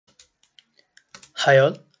Hi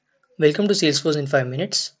all, welcome to Salesforce in 5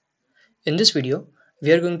 minutes. In this video,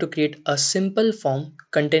 we are going to create a simple form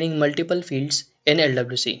containing multiple fields in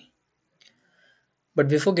LWC. But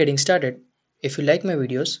before getting started, if you like my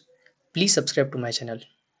videos, please subscribe to my channel.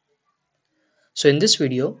 So in this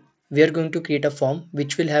video, we are going to create a form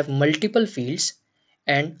which will have multiple fields,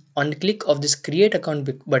 and on click of this create account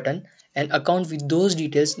button, an account with those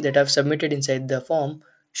details that I've submitted inside the form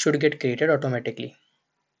should get created automatically.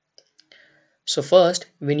 So first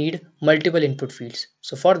we need multiple input fields.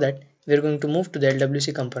 So for that we are going to move to the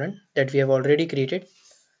LWC component that we have already created.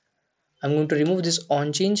 I'm going to remove this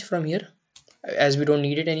on change from here as we don't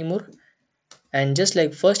need it anymore. And just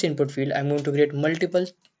like first input field, I'm going to create multiple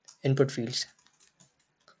input fields.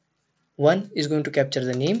 One is going to capture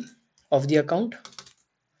the name of the account.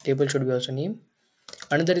 Table should be also name.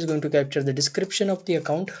 Another is going to capture the description of the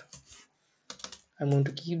account. I'm going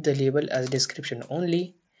to keep the label as description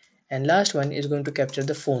only. And last one is going to capture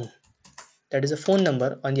the phone. That is a phone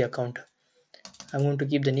number on the account. I'm going to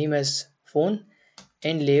keep the name as phone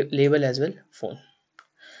and label as well phone.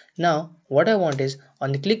 Now what I want is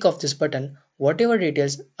on the click of this button, whatever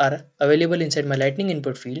details are available inside my lightning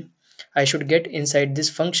input field, I should get inside this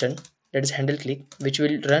function, that is handle click, which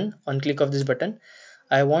will run on click of this button.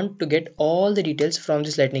 I want to get all the details from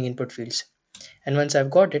this lightning input fields, and once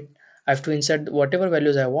I've got it, I have to insert whatever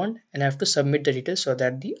values I want and I have to submit the details so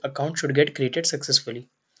that the account should get created successfully.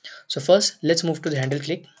 So first let's move to the handle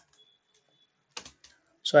click.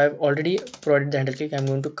 So I've already provided the handle click. I'm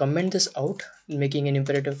going to comment this out, making an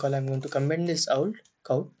imperative call. I'm going to comment this out.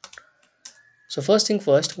 So first thing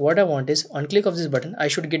first, what I want is on click of this button, I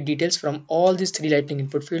should get details from all these three lightning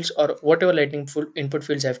input fields or whatever lightning input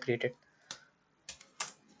fields I've created.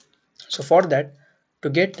 So for that, to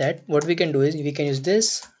get that, what we can do is we can use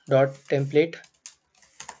this dot template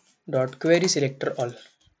dot query selector all,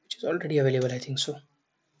 which is already available, I think so,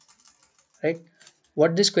 right?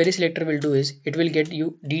 What this query selector will do is it will get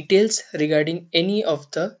you details regarding any of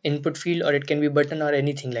the input field, or it can be button or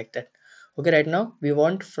anything like that. Okay, right now we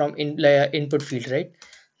want from input field, right?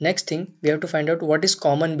 Next thing, we have to find out what is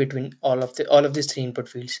common between all of these three input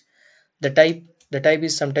fields. The type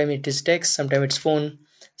is, sometimes it is text, sometimes it's phone,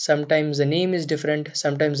 sometimes the name is different,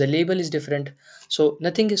 sometimes the label is different. So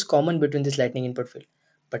nothing is common between this lightning input field,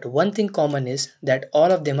 but one thing common is that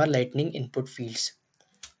all of them are lightning input fields.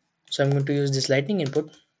 So I'm going to use this lightning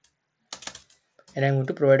input and I'm going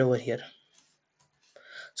to provide over here.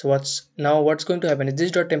 So what's going to happen is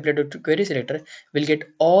this dot template query selector will get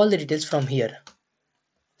all the details from here,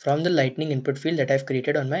 from the lightning input field that I've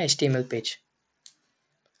created on my HTML page.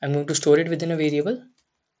 I'm going to store it within a variable.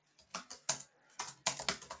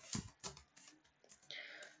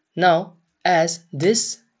 Now, as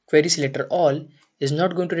this query selector all is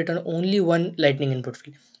not going to return only one lightning input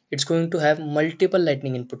field, it's going to have multiple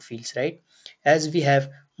lightning input fields, right? As we have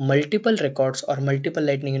multiple records or multiple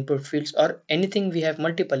lightning input fields or anything we have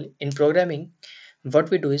multiple in programming, what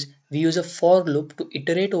we do is we use a for loop to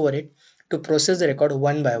iterate over it to process the record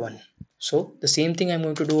one by one. So the same thing I'm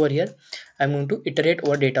going to do over here. I'm going to iterate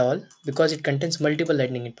over data all because it contains multiple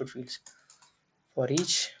lightning input fields. For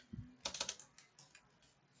each,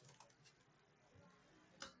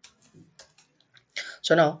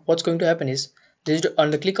 so now what's going to happen is this,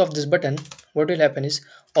 on the click of this button, what will happen is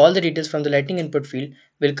all the details from the lightning input field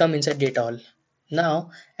will come inside data all.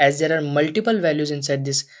 Now as there are multiple values inside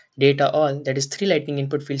this data all, that is three lightning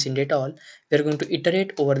input fields in data all, we are going to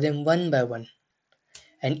iterate over them one by one,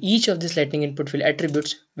 and each of these lightning input field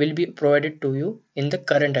attributes will be provided to you in the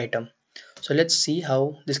current item. So let's see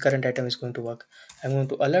how this current item is going to work. I'm going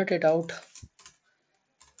to alert it out.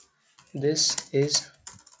 This is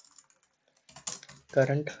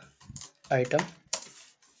current item,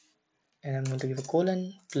 and I'm going to give a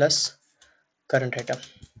colon plus current item.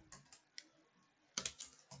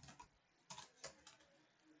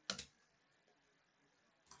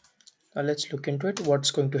 Now let's look into it,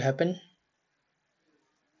 what's going to happen.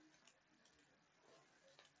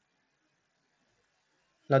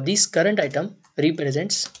 Now this current item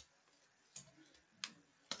represents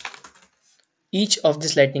each of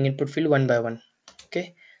this lightning input field one by one.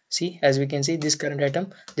 Okay, see, as we can see, this current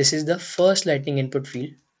item, this is the first lightning input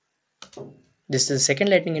field, this is the second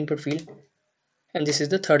lightning input field, and this is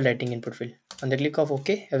the third lightning input field. On the click of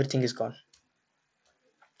OK, everything is gone.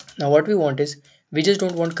 Now what we want is, we just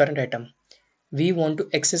don't want current item, we want to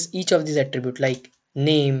access each of these attributes like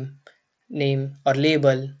name or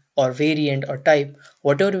label or variant or type.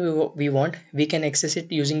 Whatever we want, we can access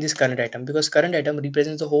it using this current item, because current item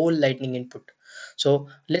represents the whole lightning input. So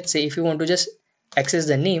let's say if you want to just access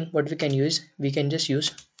the name, what we can use, we can just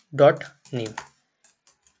use dot name.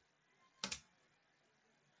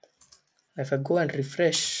 If I go and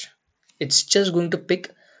refresh, it's just going to pick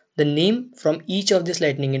the name from each of this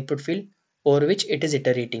lightning input field over which it is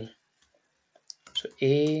iterating. So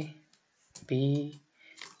A, B,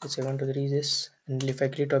 let's say 1, 2, 3 this, and if I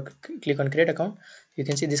click on create account, you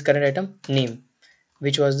can see this current item name,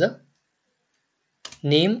 which was the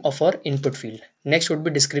name of our input field. Next would be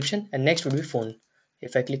description and next would be phone.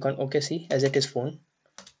 If I click on OK, see as it is phone.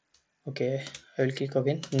 Okay, I will click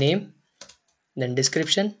again name, then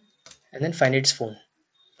description, and then finally it's phone.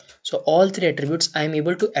 So all three attributes I am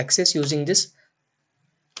able to access using this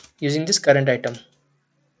current item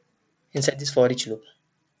inside this for each loop.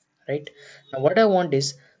 Right now what I want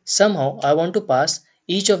is, somehow I want to pass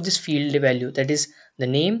each of this field value, that is the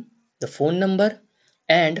name, the phone number,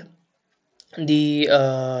 and the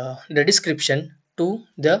description to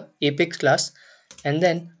the apex class. And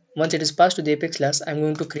then once it is passed to the apex class, I'm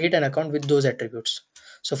going to create an account with those attributes.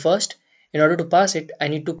 So first, in order to pass it, I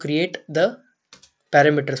need to create the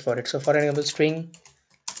parameters for it. So for example, string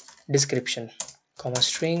description comma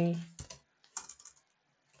string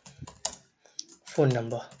phone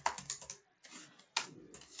number,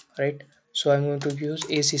 right? So I'm going to use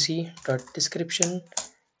acc.description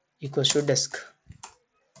equals to desk,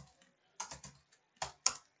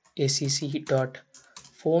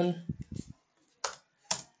 acc.phone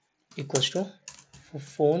equals to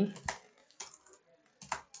phone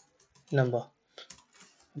number.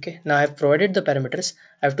 Okay, now I've provided the parameters.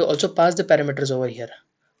 I have to also pass the parameters over here.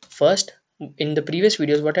 First, in the previous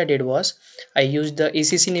videos, what I did was I used the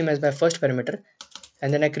acc name as my first parameter,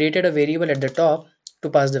 and then I created a variable at the top to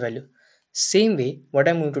pass the value. Same way, what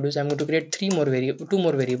I'm going to do is I'm going to create two more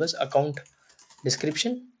variables, account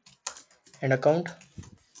description and account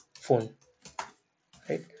phone.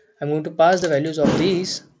 Right, I'm going to pass the values of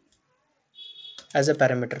these as a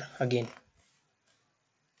parameter again.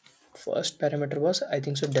 First parameter was, I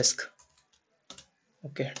think so, desk.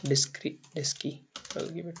 Okay, desky I'll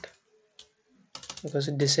give it, because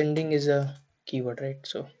descending is a keyword, right?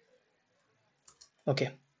 So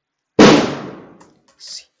okay,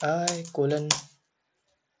 ci colon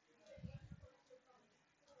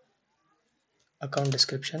account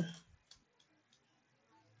description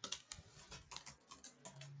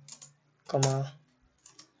comma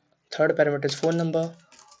third parameter is phone number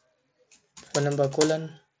colon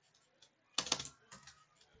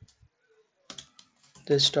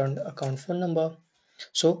this turned account phone number.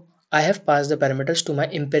 So I have passed the parameters to my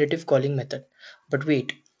imperative calling method, but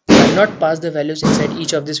wait, I have not passed the values inside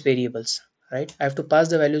each of these variables, right? I have to pass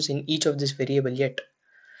the values in each of this variable yet.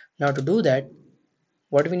 Now to do that,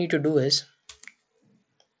 what we need to do is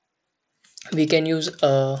we can use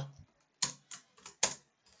a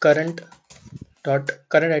current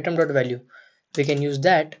item dot value. We can use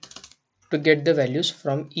that to get the values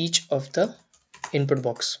from each of the input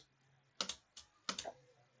box.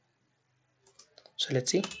 So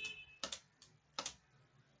let's see.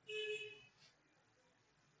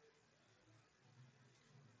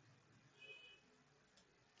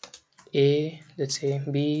 A, let's say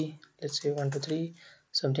B, let's say 1, 2, 3,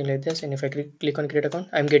 something like this. And if I click on create account,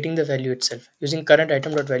 I'm getting the value itself. Using current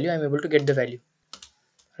item dot value, I'm able to get the value.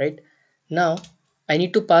 Right now, I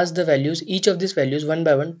need to pass the values, each of these values one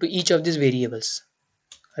by one to each of these variables.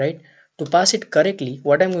 Right, to pass it correctly,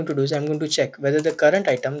 what I'm going to do is I'm going to check whether the current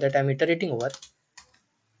item that I'm iterating over,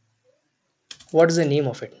 what is the name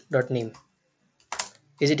of it, dot name,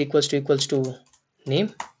 is it equals to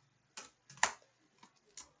name,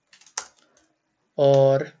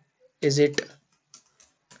 or is it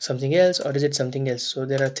something else, or is it something else? So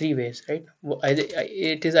there are three ways, right?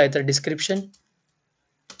 It is either description,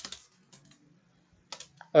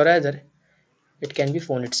 or either it can be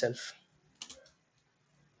phone itself.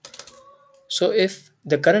 So if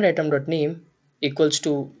the current item dot name equals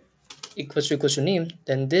to name,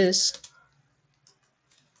 then this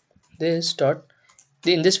dot,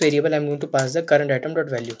 in this variable I'm going to pass the current item dot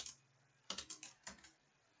value.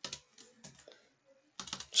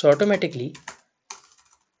 So automatically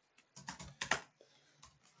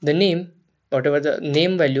the name, whatever the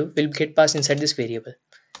name value, will get passed inside this variable.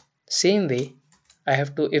 Same way, I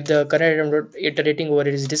have to, if the current item dot iterating over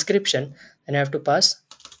it is description, then I have to pass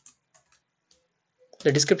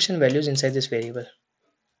the description values inside this variable.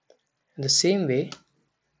 In the same way,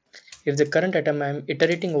 if the current item I am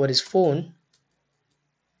iterating over is phone,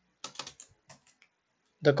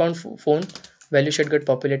 the account phone value should get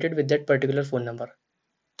populated with that particular phone number.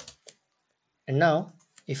 And now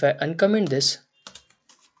if I uncomment this,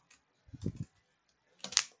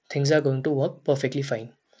 things are going to work perfectly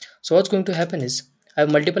fine. So what's going to happen is, I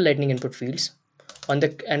have multiple lightning input fields and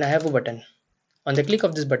I have a button. On the click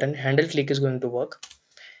of this button, handle click is going to work,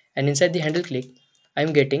 And inside the handle click,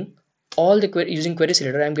 I'm getting all the using query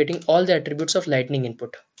selector, I'm getting all the attributes of lightning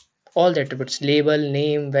input, all the attributes, label,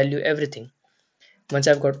 name, value, everything. Once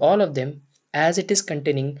I've got all of them, as it is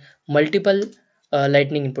containing multiple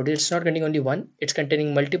lightning input, it's not containing only one, it's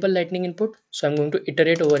containing multiple lightning input. So I'm going to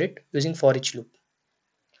iterate over it using for each loop.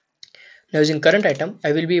 Now using current item,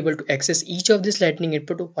 I will be able to access each of this lightning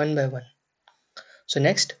input one by one. So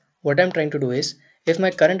next, what I'm trying to do is, if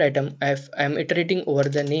my current item, if I'm iterating over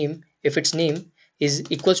the name, if its name is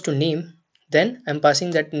equals to name, then I'm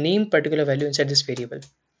passing that name particular value inside this variable.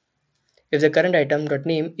 If the current item dot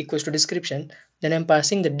name equals to description, then I'm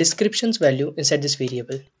passing the description's value inside this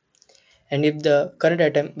variable. And if the current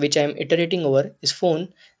item which I'm iterating over is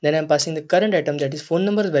phone, then I'm passing the current item, that is phone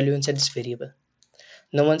number's value, inside this variable.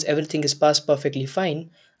 Now once everything is passed perfectly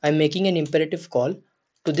fine, I'm making an imperative call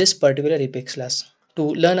to this particular apex class. To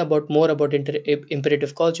learn about more about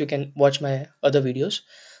imperative calls, you can watch my other videos.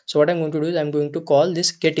 So what I'm going to do is I'm going to call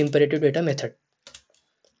this get imperative data method.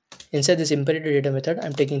 Inside this imperative data method,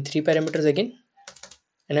 I'm taking 3 parameters again,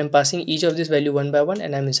 and I'm passing each of this value one by one,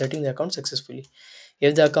 and I'm inserting the account successfully.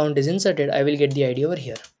 If the account is inserted, I will get the ID over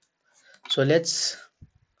here. So let's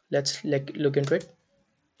look into it.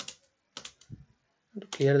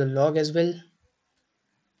 Clear the log as well.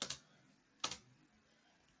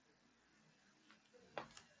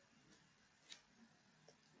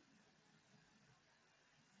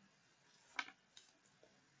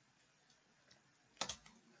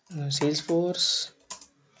 Salesforce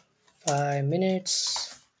 5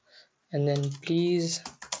 minutes, and then please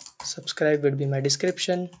subscribe would be my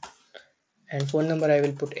description, and phone number I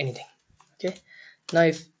will put anything. Okay, now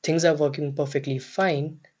if things are working perfectly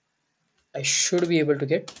fine, I should be able to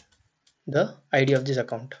get the ID of this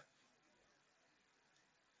account.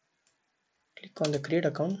 Click on the create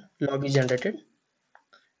account, log is generated,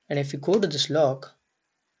 and if you go to this log,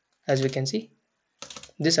 as we can see,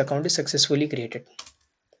 this account is successfully created.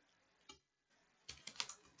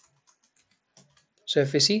 So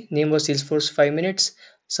if we see, name was Salesforce 5 minutes,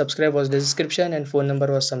 subscribe was the description, and phone number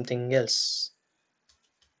was something else.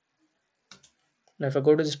 Now if I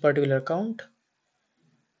go to this particular account,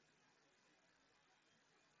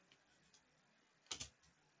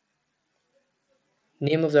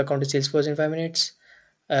 name of the account is Salesforce in 5 minutes,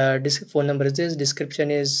 phone number is this, description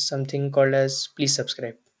is something called as please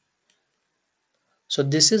subscribe. So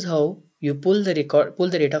this is how you pull the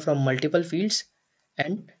data from multiple fields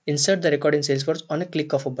and insert the record in Salesforce on a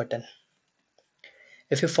click of a button.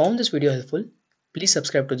 If you found this video helpful, please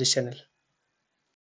subscribe to this channel.